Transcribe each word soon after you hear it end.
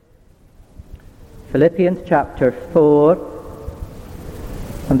Philippians chapter 4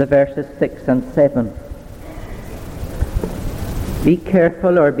 and the verses 6 and 7. Be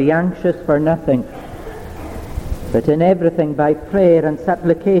careful or be anxious for nothing, but in everything by prayer and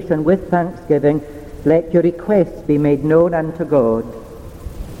supplication with thanksgiving let your requests be made known unto God.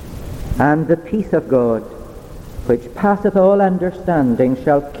 And the peace of God, which passeth all understanding,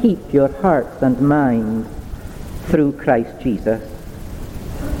 shall keep your hearts and minds through Christ Jesus.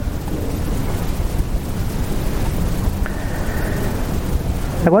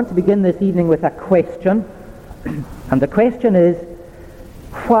 I want to begin this evening with a question, and the question is,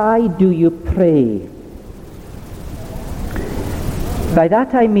 why do you pray? By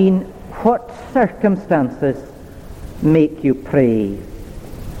that I mean, what circumstances make you pray?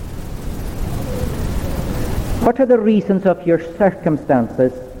 What are the reasons of your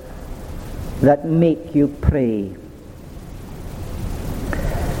circumstances that make you pray?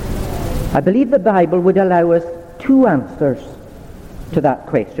 I believe the Bible would allow us two answers to that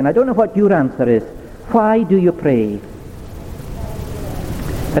question. I don't know what your answer is. Why do you pray?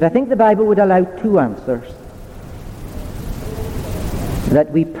 But I think the Bible would allow two answers.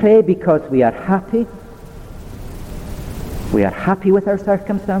 That we pray because we are happy. We are happy with our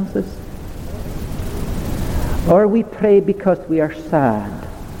circumstances. Or we pray because we are sad.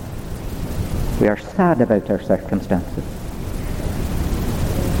 We are sad about our circumstances.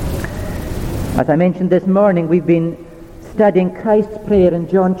 As I mentioned this morning, we've been studying Christ's prayer in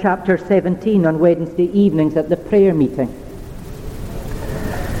John chapter 17 on Wednesday evenings at the prayer meeting.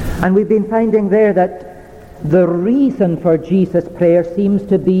 And we've been finding there that the reason for Jesus' prayer seems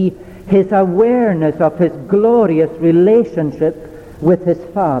to be his awareness of his glorious relationship with his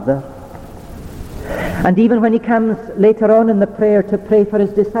Father. And even when he comes later on in the prayer to pray for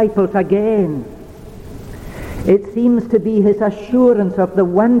his disciples again, it seems to be his assurance of the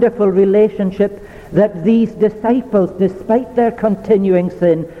wonderful relationship that these disciples, despite their continuing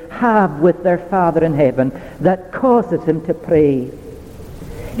sin, have with their Father in heaven that causes him to pray.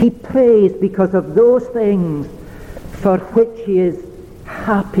 He prays because of those things for which he is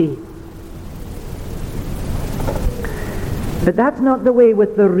happy. But that's not the way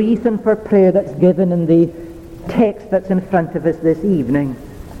with the reason for prayer that's given in the text that's in front of us this evening.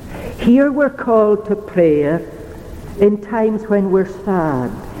 Here we're called to prayer in times when we're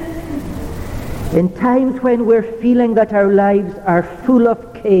sad. In times when we're feeling that our lives are full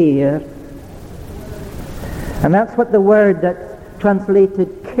of care. And that's what the word that's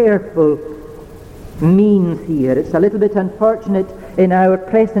translated careful means here. It's a little bit unfortunate in our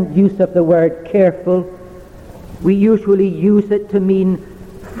present use of the word careful. We usually use it to mean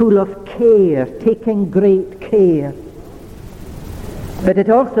full of care, taking great care. But it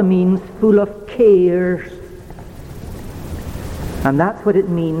also means full of cares. And that's what it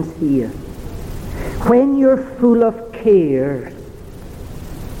means here. When you're full of cares,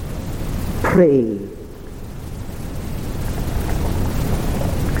 pray.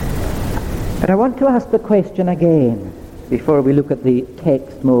 But I want to ask the question again before we look at the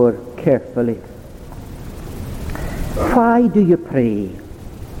text more carefully. Why do you pray?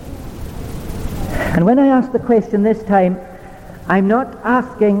 And when I ask the question this time, I'm not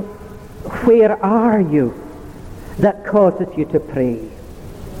asking where are you that causes you to pray.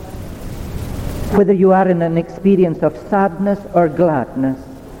 Whether you are in an experience of sadness or gladness.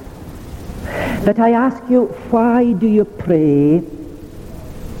 But I ask you, why do you pray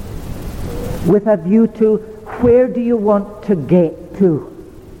with a view to where do you want to get to?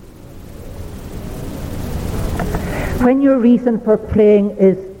 When your reason for praying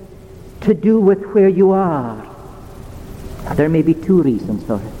is to do with where you are, there may be two reasons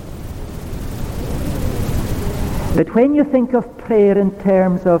for it. But when you think of prayer in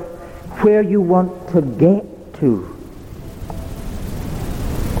terms of where you want to get to,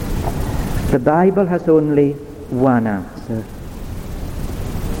 the Bible has only one answer.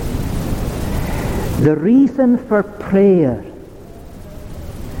 The reason for prayer,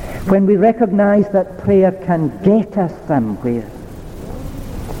 when we recognize that prayer can get us somewhere,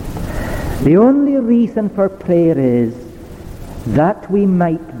 the only reason for prayer is that we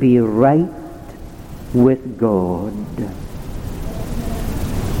might be right with God.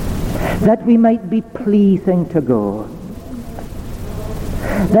 That we might be pleasing to God.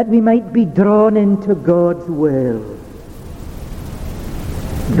 That we might be drawn into God's will.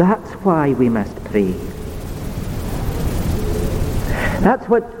 That's why we must pray. That's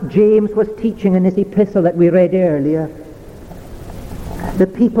what James was teaching in his epistle that we read earlier. The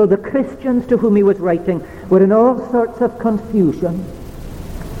people, the Christians to whom he was writing, were in all sorts of confusion,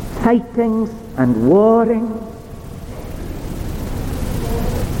 fightings and warring,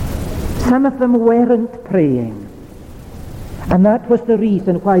 Some of them weren't praying. And that was the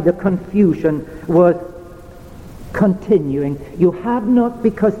reason why the confusion was continuing. You have not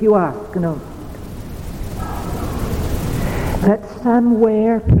because you ask not. That some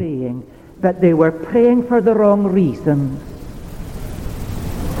were praying, but they were praying for the wrong reasons.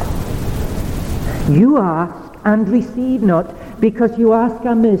 You ask and receive not, because you ask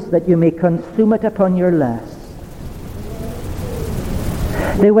amiss, that you may consume it upon your lust.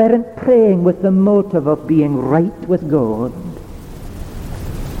 They weren't praying with the motive of being right with God.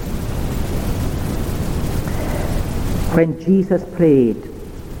 When Jesus prayed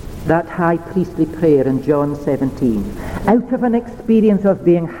that high priestly prayer in John 17, out of an experience of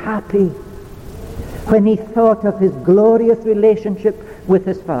being happy, when he thought of his glorious relationship with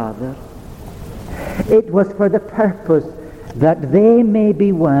his Father, it was for the purpose that they may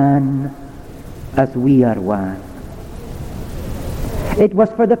be one as we are one. It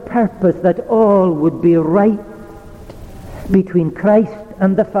was for the purpose that all would be right between Christ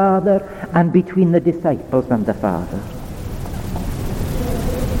and the Father and between the disciples and the Father.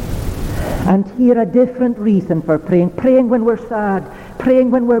 And here a different reason for praying. Praying when we're sad. Praying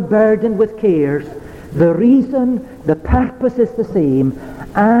when we're burdened with cares. The reason, the purpose is the same.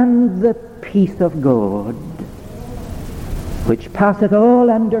 And the peace of God, which passeth all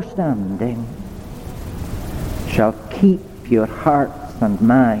understanding, shall keep your hearts and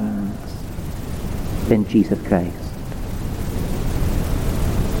minds in Jesus Christ.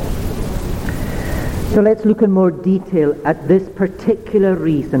 So let's look in more detail at this particular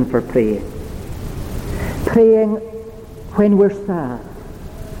reason for praying. Praying when we're sad.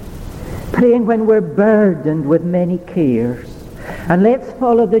 Praying when we're burdened with many cares. And let's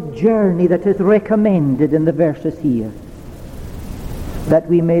follow the journey that is recommended in the verses here, that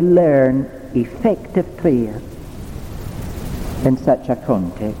we may learn effective prayer in such a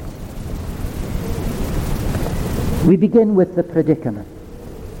context. We begin with the predicament.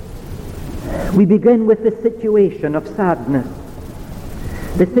 We begin with the situation of sadness,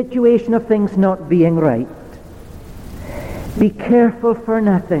 the situation of things not being right. Be careful for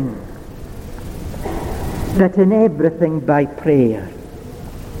nothing, but in everything by prayer.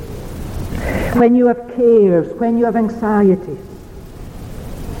 When you have cares, when you have anxieties,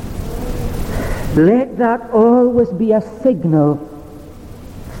 let that always be a signal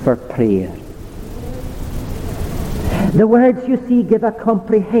for prayer. The words you see give a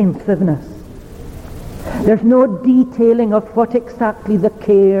comprehensiveness. There's no detailing of what exactly the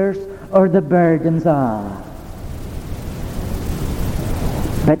cares or the burdens are.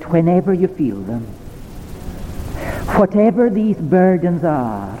 But whenever you feel them, whatever these burdens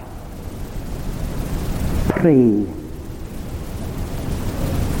are, pray.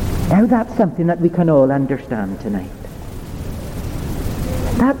 Now that's something that we can all understand tonight.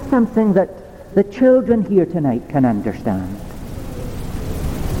 That's something that the children here tonight can understand.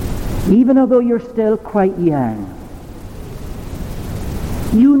 Even although you're still quite young,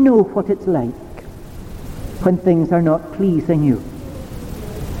 you know what it's like when things are not pleasing you.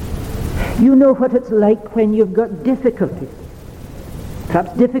 You know what it's like when you've got difficulties.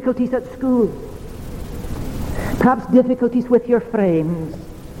 Perhaps difficulties at school. Perhaps difficulties with your friends.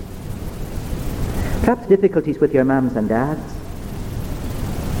 Perhaps difficulties with your mums and dads.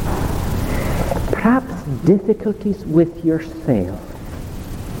 Perhaps difficulties with yourself.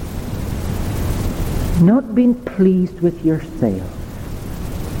 Not being pleased with yourself.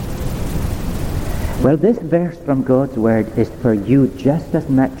 Well, this verse from God's Word is for you just as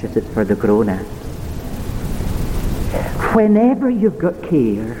much as it's for the grown-ups. Whenever you've got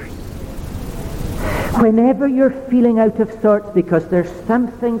cares, whenever you're feeling out of sorts because there's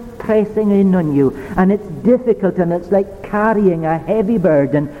something pressing in on you and it's difficult and it's like carrying a heavy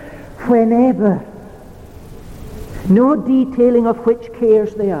burden, whenever, no detailing of which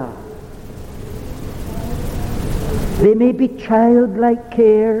cares they are. They may be childlike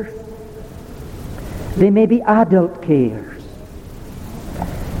cares. They may be adult cares.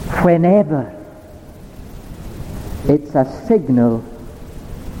 Whenever, it's a signal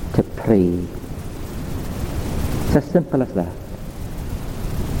to pray. It's as simple as that.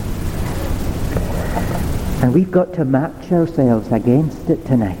 And we've got to match ourselves against it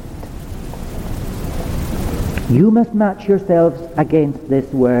tonight. You must match yourselves against this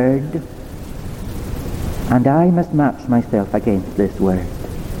word, and I must match myself against this word.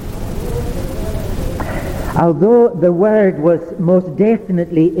 Although the word was most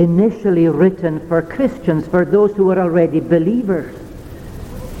definitely initially written for Christians, for those who were already believers,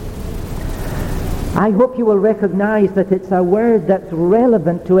 I hope you will recognize that it's a word that's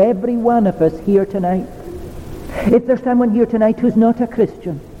relevant to every one of us here tonight. If there's someone here tonight who's not a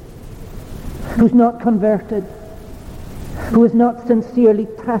Christian, who's not converted, who is not sincerely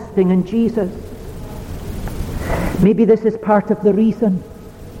trusting in Jesus. Maybe this is part of the reason.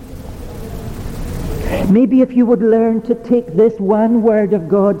 Maybe if you would learn to take this one word of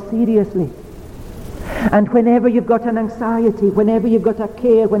God seriously, and whenever you've got an anxiety, whenever you've got a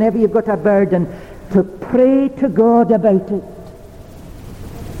care, whenever you've got a burden, to pray to God about it,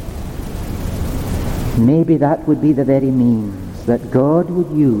 maybe that would be the very means that God would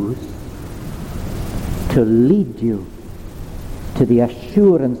use to lead you to the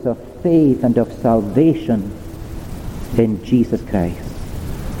assurance of faith and of salvation in Jesus Christ.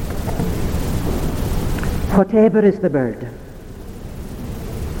 Whatever is the burden,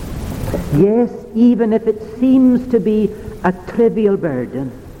 yes, even if it seems to be a trivial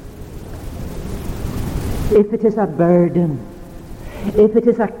burden, if it is a burden, if it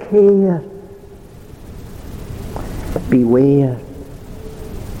is a care, beware.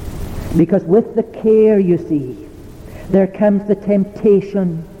 Because with the care, you see, there comes the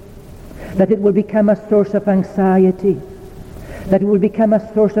temptation that it will become a source of anxiety, that it will become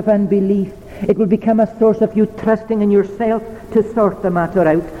a source of unbelief, it will become a source of you trusting in yourself to sort the matter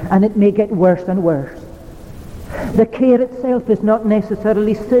out, and it may get worse and worse. The care itself is not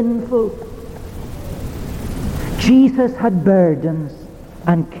necessarily sinful. Jesus had burdens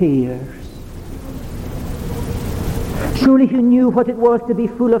and cares. Surely he knew what it was to be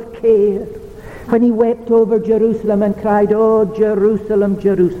full of care when he wept over Jerusalem and cried, "Oh, Jerusalem,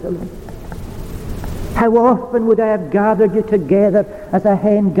 Jerusalem, how often would I have gathered you together as a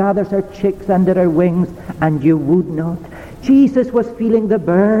hen gathers her chicks under her wings, and you would not." Jesus was feeling the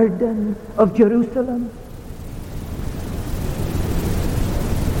burden of Jerusalem.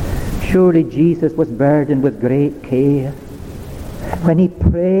 Surely Jesus was burdened with great care when he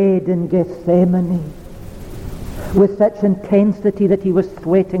prayed in Gethsemane with such intensity that he was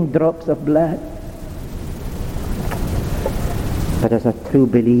sweating drops of blood. But as a true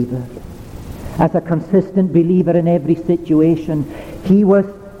believer, as a consistent believer in every situation, he was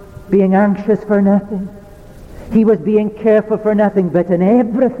being anxious for nothing. He was being careful for nothing, but in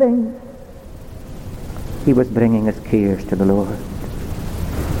everything he was bringing his cares to the Lord.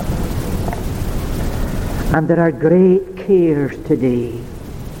 And there are great cares today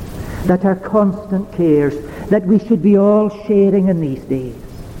that are constant cares that we should be all sharing in these days.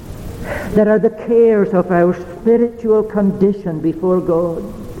 There are the cares of our spiritual condition before God.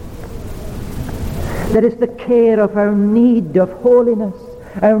 There is the care of our need of holiness,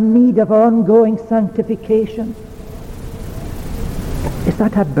 our need of ongoing sanctification. Is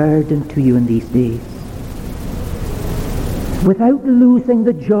that a burden to you in these days? Without losing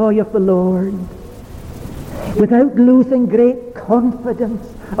the joy of the Lord, without losing great confidence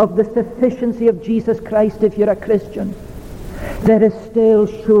of the sufficiency of Jesus Christ if you're a Christian, there is still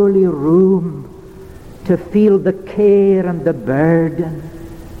surely room to feel the care and the burden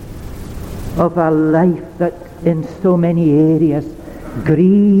of a life that in so many areas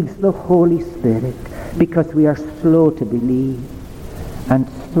grieves the Holy Spirit, because we are slow to believe and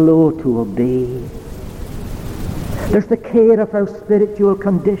slow to obey. There's the care of our spiritual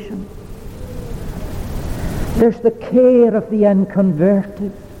condition. There's the care of the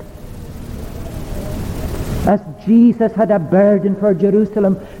unconverted. As Jesus had a burden for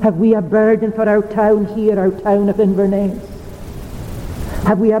Jerusalem, have we a burden for our town here, our town of Inverness?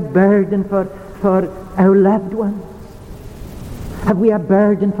 Have we a burden for our loved ones? Have we a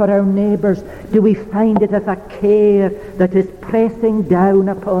burden for our neighbours? Do we find it as a care that is pressing down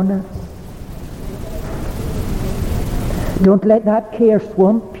upon us? Don't let that care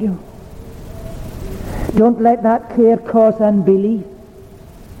swamp you. Don't let that care cause unbelief.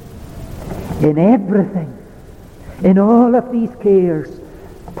 In everything, in all of these cares,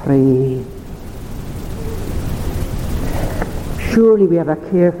 pray. Surely we have a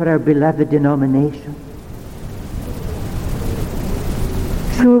care for our beloved denomination.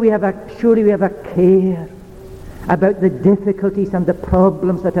 Surely we have a care about the difficulties and the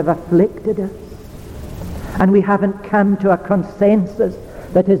problems that have afflicted us. And we haven't come to a consensus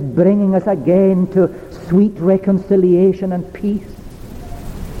that is bringing us again to sweet reconciliation and peace.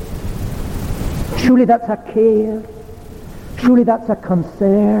 Surely that's a care. Surely that's a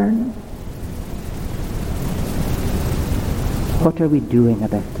concern. What are we doing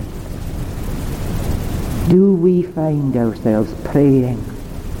about it? Do we find ourselves praying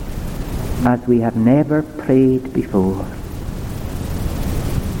as we have never prayed before?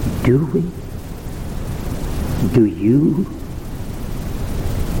 Do we? Do you?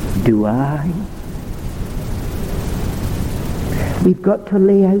 Do I? We've got to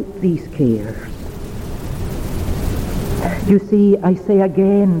lay out these cares. You see, I say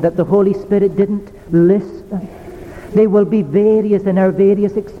again that the Holy Spirit didn't list them. They will be various in our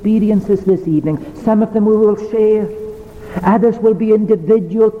various experiences this evening. Some of them we will share. Others will be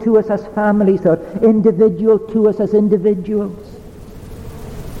individual to us as families or individual to us as individuals.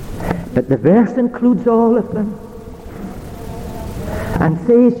 But the verse includes all of them and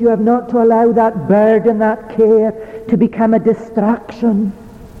says you have not to allow that burden, that care to become a distraction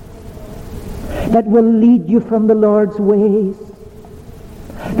that will lead you from the Lord's ways,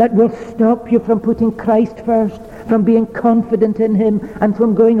 that will stop you from putting Christ first, from being confident in Him, and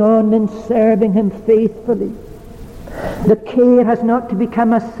from going on and serving Him faithfully. The care has not to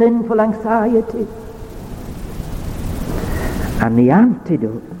become a sinful anxiety. And the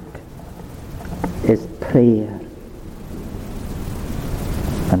antidote is prayer.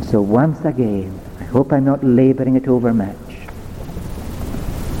 And so once again, I hope I'm not laboring it over much,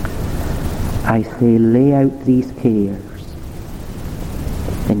 I say lay out these cares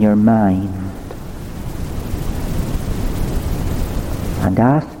in your mind and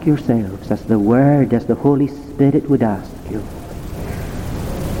ask yourselves, as the Word, as the Holy Spirit would ask you,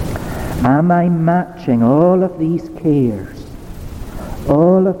 am I matching all of these cares,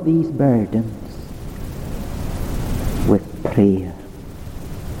 all of these burdens with prayer?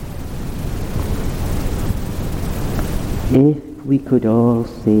 If we could all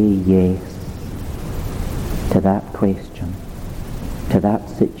say yes to that question, to that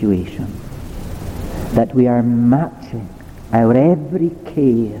situation, that we are matching our every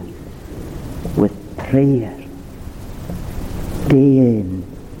care with prayer, day in,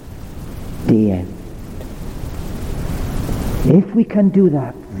 day out. If we can do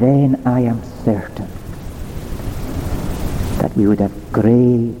that, then I am certain that we would have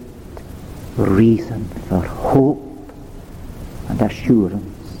great reason for hope and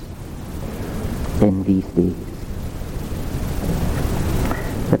assurance in these days.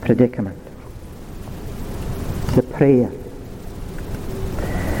 The predicament, the prayer.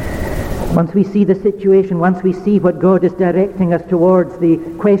 Once we see the situation, once we see what God is directing us towards, the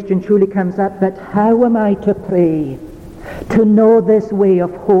question surely comes up, but how am I to pray to know this way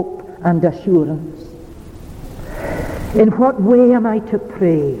of hope and assurance? In what way am I to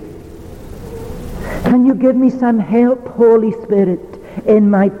pray? Can you give me some help, Holy Spirit, in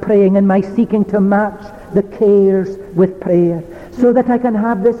my praying and my seeking to match the cares with prayer, so that I can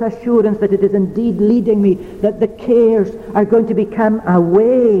have this assurance that it is indeed leading me, that the cares are going to become a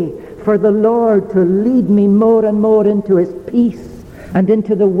way for the Lord to lead me more and more into His peace and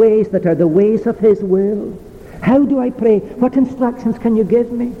into the ways that are the ways of His will. How do I pray? What instructions can you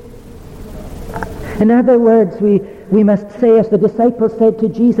give me? In other words, we must say, as the disciples said to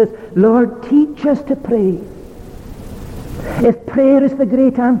Jesus, Lord, teach us to pray. If prayer is the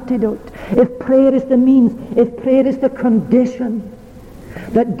great antidote, if prayer is the means, if prayer is the condition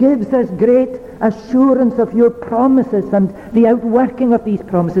that gives us great assurance of your promises and the outworking of these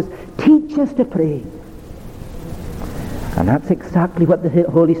promises, teach us to pray. And that's exactly what the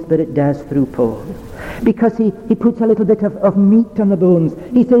Holy Spirit does through Paul. Because he puts a little bit of meat on the bones.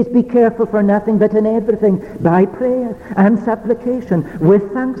 He says, be careful for nothing, but in everything, by prayer and supplication,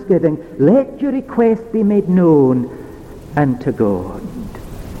 with thanksgiving, let your request be made known unto God.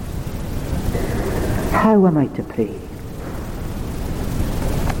 How am I to pray?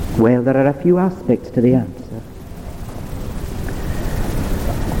 Well, there are a few aspects to the answer.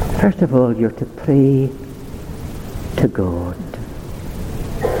 First of all, you're to pray to God.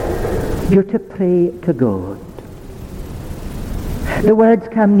 You're to pray to God. The words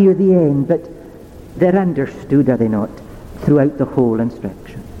come near the end, but they're understood, are they not, throughout the whole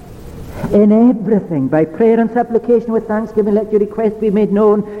instruction. In everything, by prayer and supplication with thanksgiving, let your request be made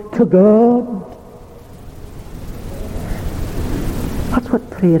known to God. That's what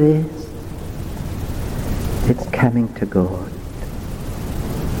prayer is. It's coming to God.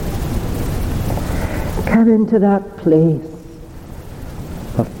 Come into that place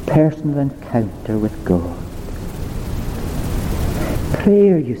of personal encounter with God.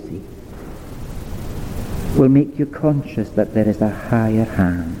 Prayer, you see, will make you conscious that there is a higher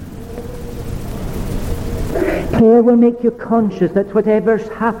hand. Prayer will make you conscious that whatever's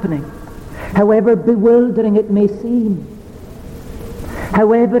happening, however bewildering it may seem,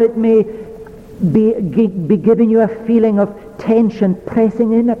 however it may be giving you a feeling of tension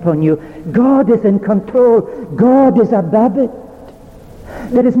pressing in upon you, God is in control. God is above it.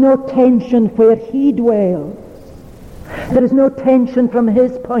 There is no tension where He dwells. There is no tension from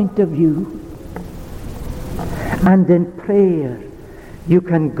His point of view. And in prayer, you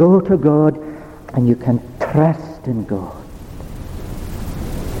can go to God and you can trust in God.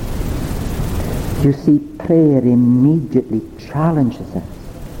 You see, prayer immediately challenges us.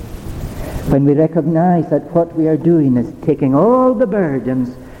 When we recognize that what we are doing is taking all the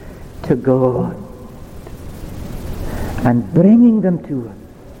burdens to God and bringing them to Him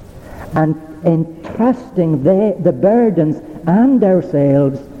and entrusting the burdens and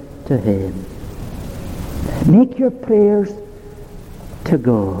ourselves to Him. Make your prayers to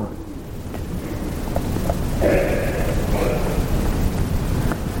God.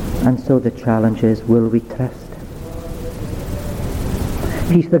 And so the challenge is, will we trust Him?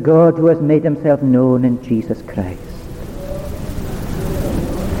 He's the God who has made Himself known in Jesus Christ.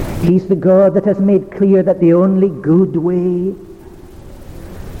 He's the God that has made clear that the only good way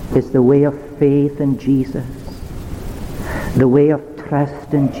is the way of faith in Jesus, the way of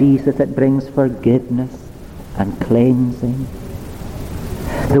trust in Jesus that brings forgiveness and cleansing,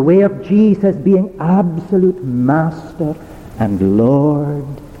 the way of Jesus being absolute Master and Lord,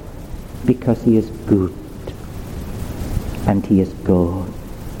 because He is good and He is God.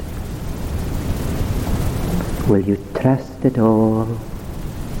 Will you trust it all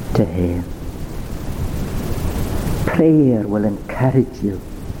to Him? Prayer will encourage you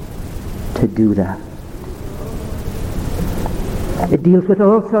to do that. It deals with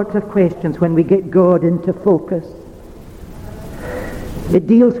all sorts of questions when we get God into focus. It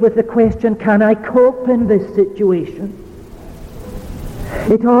deals with the question, can I cope in this situation?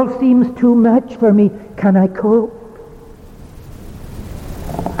 It all seems too much for me. Can I cope?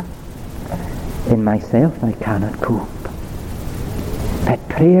 In myself I cannot cope. But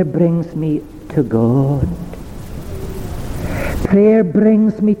prayer brings me to God. Prayer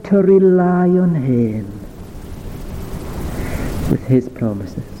brings me to rely on Him with His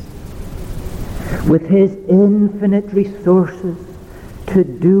promises, with His infinite resources to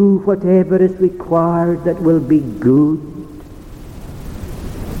do whatever is required that will be good.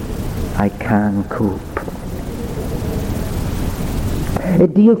 I can cope.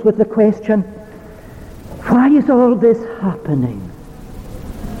 It deals with the question, why is all this happening?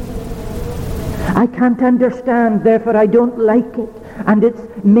 I can't understand, therefore I don't like it, and it's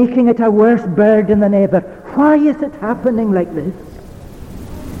making it a worse burden than ever. Why is it happening like this?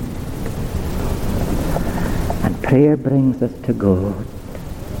 And prayer brings us to God.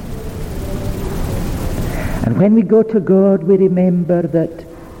 And when we go to God, we remember that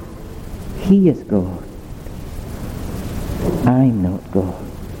He is God. I'm not God.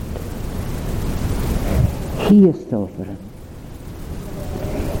 He is sovereign.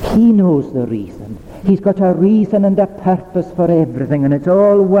 He knows the reason. He's got a reason and a purpose for everything, and it's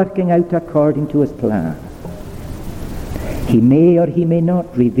all working out according to His plan. He may or He may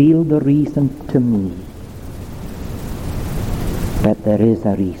not reveal the reason to me, but there is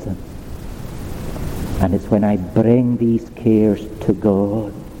a reason. And it's when I bring these cares to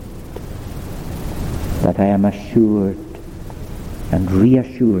God that I am assured and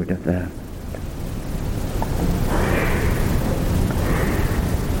reassured of that.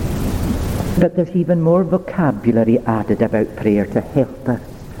 But there's even more vocabulary added about prayer to help us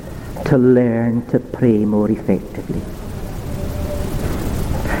to learn to pray more effectively.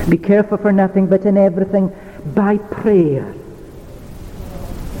 Be careful for nothing, but in everything by prayer.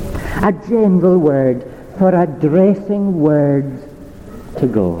 A general word for addressing words to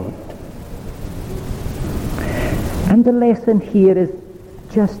God. And the lesson here is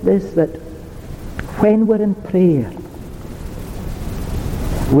just this, that when we're in prayer,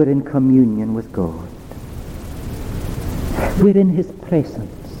 we're in communion with God. We're in His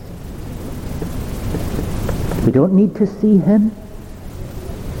presence. We don't need to see Him.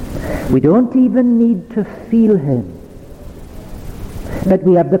 We don't even need to feel Him. But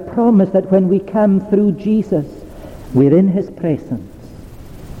we have the promise that when we come through Jesus, we're in His presence,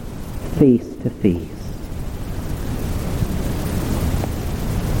 face to face.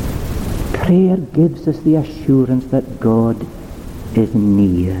 Prayer gives us the assurance that God is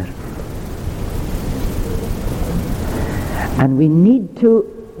near. And we need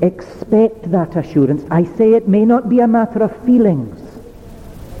to expect that assurance. I say it may not be a matter of feelings,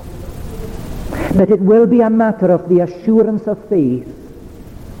 but it will be a matter of the assurance of faith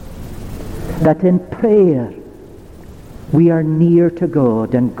that in prayer we are near to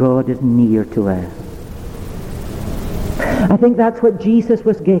God and God is near to us. I think that's what Jesus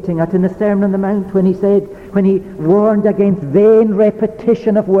was getting at in the Sermon on the Mount when he warned against vain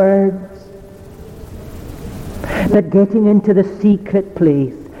repetition of words, but getting into the secret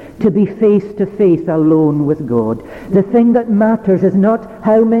place to be face to face alone with God. The thing that matters is not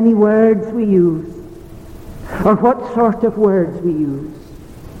how many words we use or what sort of words we use,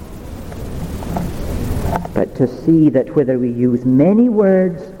 but to see that whether we use many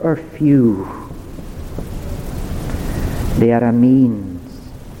words or few, They are a means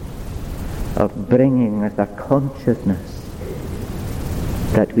of bringing us a consciousness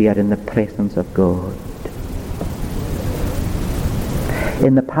that we are in the presence of God.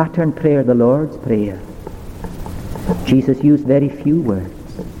 In the pattern prayer, the Lord's Prayer, Jesus used very few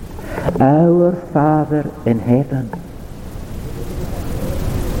words. Our Father in heaven.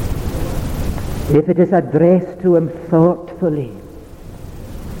 If it is addressed to him thoughtfully,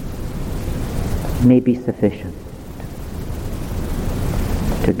 may be sufficient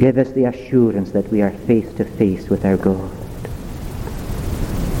to give us the assurance that we are face to face with our God.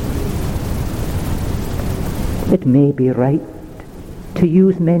 It may be right to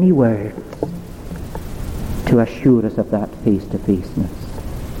use many words to assure us of that face-to-faceness.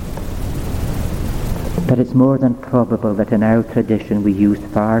 But it's more than probable that in our tradition we use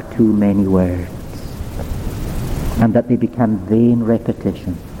far too many words, and that they become vain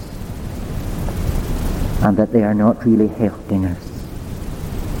repetitions, and that they are not really helping us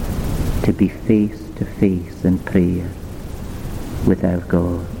to be face to face in prayer with our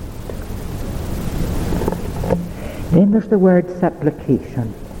God. Then there's the word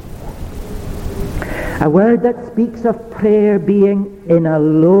supplication, a word that speaks of prayer being in a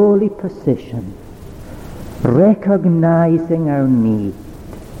lowly position, recognizing our need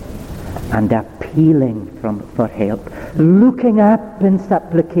and appealing for help. Looking up in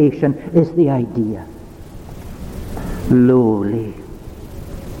supplication is the idea. Lowly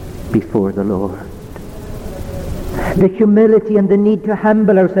before the Lord. The humility and the need to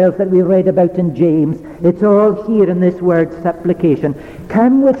humble ourselves that we read about in James, it's all here in this word supplication.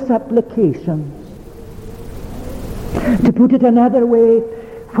 Come with supplications. To put it another way,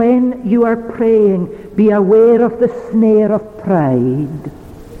 when you are praying, be aware of the snare of pride.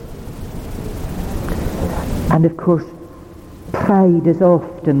 And of course, pride is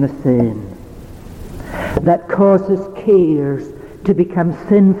often the sin that causes cares to become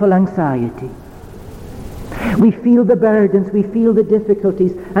sinful anxiety. We feel the burdens, we feel the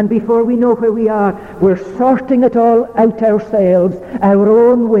difficulties, and before we know where we are, we're sorting it all out ourselves, our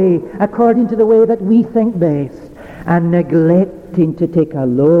own way, according to the way that we think best, and neglecting to take a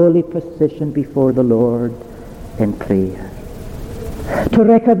lowly position before the Lord in prayer. To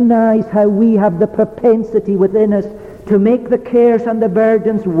recognize how we have the propensity within us to make the cares and the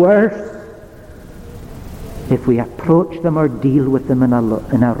burdens worse if we approach them or deal with them in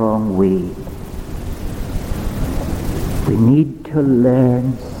a wrong way. We need to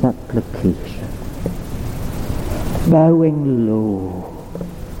learn supplication, bowing low,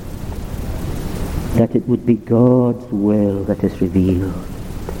 that it would be God's will that is revealed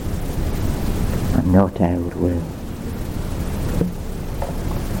and not our will.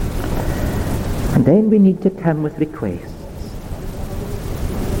 And then we need to come with requests.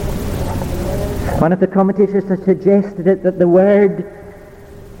 One of the commentators has suggested it that the word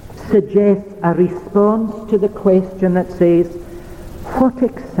suggests a response to the question that says, what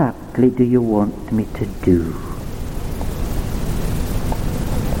exactly do you want me to do?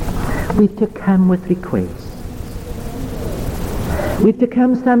 We've to come with requests. We've to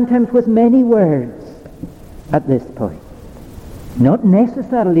come sometimes with many words at this point. Not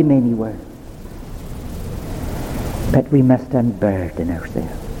necessarily many words. But we must unburden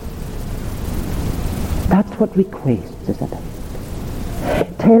ourselves. That's what requests is about.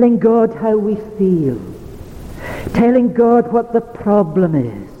 Telling God how we feel. Telling God what the problem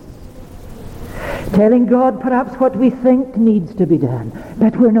is. Telling God perhaps what we think needs to be done,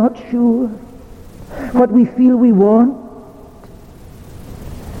 but we're not sure. What we feel we want.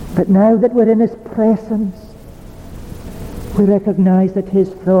 But now that we're in his presence, we recognize that his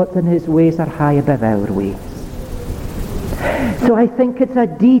thoughts and his ways are high above our ways. So I think it's a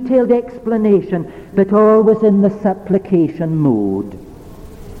detailed explanation, but always in the supplication mode.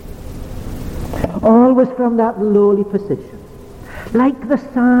 Always from that lowly position. Like the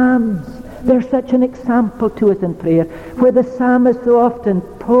Psalms, they're such an example to us in prayer, where the psalmist so often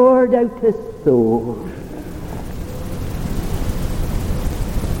poured out his soul.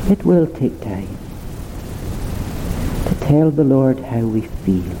 It will take time to tell the Lord how we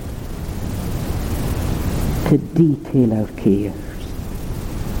feel, to detail our cares,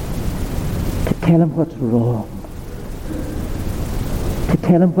 to tell him what's wrong, to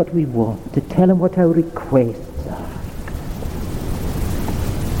tell him what we want, to tell him what our requests are.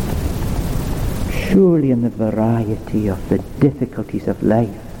 Surely in the variety of the difficulties of life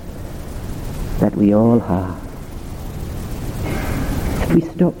that we all have, if we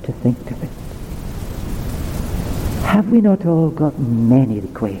stop to think of it, have we not all got many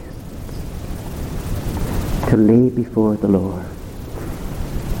requests to lay before the Lord?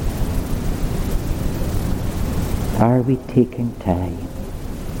 Are we taking time?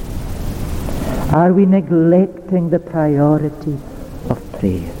 Are we neglecting the priority of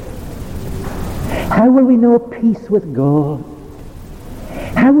prayer? How will we know peace with God?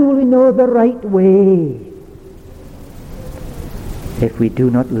 How will we know the right way if we do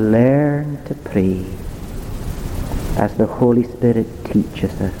not learn to pray as the Holy Spirit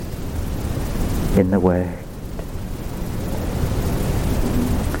teaches us in the Word?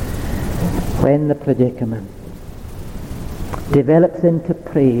 When the predicament develops into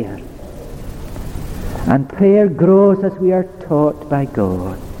prayer, and prayer grows as we are taught by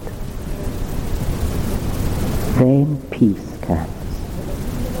God, then peace comes.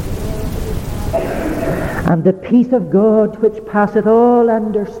 And the peace of God, which passeth all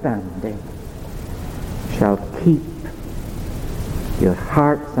understanding, shall keep your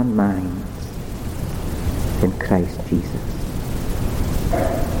hearts and minds in Christ Jesus.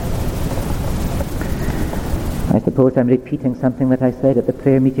 I suppose I'm repeating something that I said at the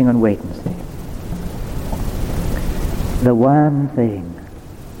prayer meeting on Wednesday. The one thing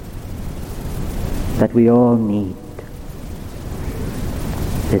that we all need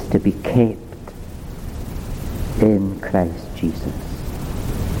is to be kept in Christ Jesus.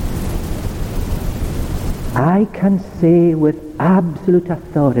 I can say with absolute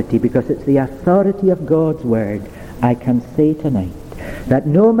authority, because it's the authority of God's Word, I can say tonight that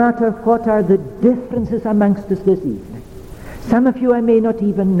no matter what are the differences amongst us this evening, some of you I may not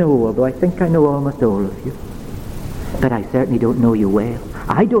even know, although I think I know almost all of you, but I certainly don't know you well.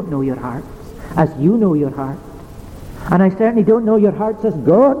 I don't know your hearts as you know your heart, and I certainly don't know your hearts as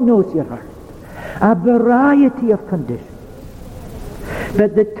God knows your heart. A variety of conditions.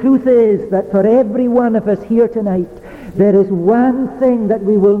 But the truth is that for every one of us here tonight, there is one thing that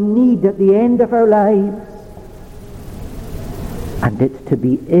we will need at the end of our lives, and it's to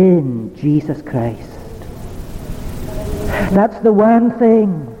be in Jesus Christ. That's the one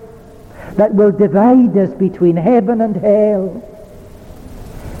thing that will divide us between heaven and hell,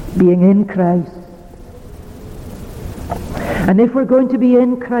 being in Christ. And if we're going to be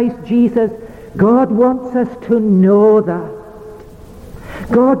in Christ Jesus, God wants us to know that.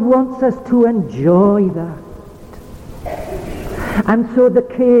 God wants us to enjoy that. And so the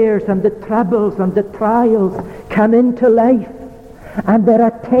cares and the troubles and the trials come into life, and there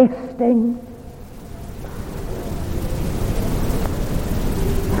are testing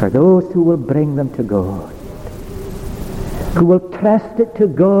for those who will bring them to God, who will trust it to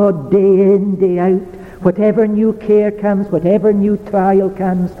God day in, day out. Whatever new care comes, whatever new trial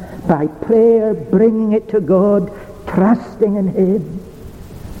comes, by prayer, bringing it to God, trusting in Him,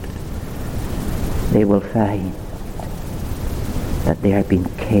 they will find that they are being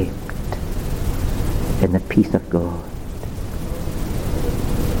kept in the peace of God.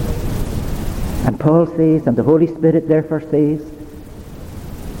 And Paul says, and the Holy Spirit therefore says,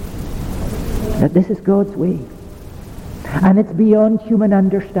 that this is God's way. And it's beyond human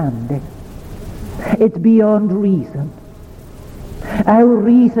understanding. It's beyond reason. Our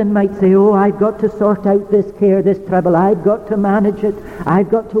reason might say, oh, I've got to sort out this care, this trouble. I've got to manage it. I've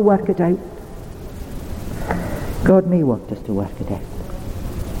got to work it out. God may want us to work it out.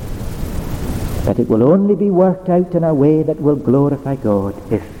 But it will only be worked out in a way that will glorify God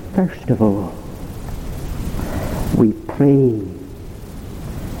if, first of all, we pray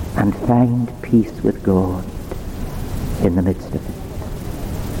and find peace with God in the midst of it.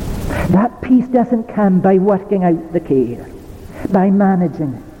 That peace doesn't come by working out the care, by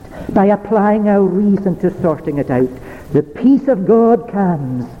managing it, by applying our reason to sorting it out. The peace of God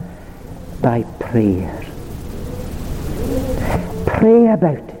comes by prayer. Pray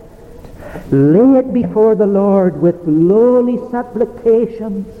about it. Lay it before the Lord with lowly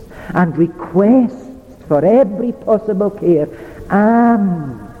supplications and requests for every possible care.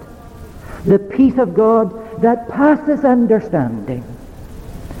 And the peace of God that passes understanding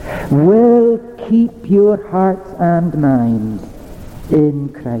will keep your hearts and minds in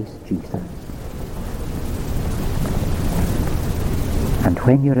Christ Jesus. And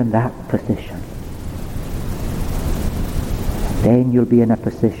when you're in that position, then you'll be in a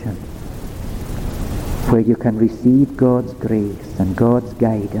position where you can receive God's grace and God's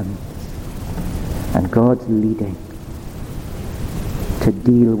guidance and God's leading to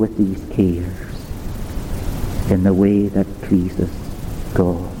deal with these cares in the way that pleases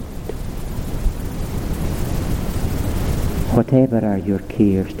God. Whatever are your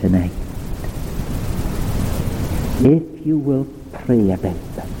cares tonight, if you will pray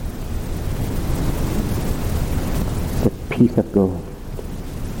about them, the peace of God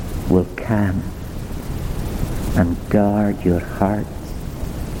will come and guard your hearts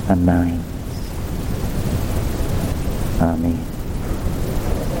and minds. Amen.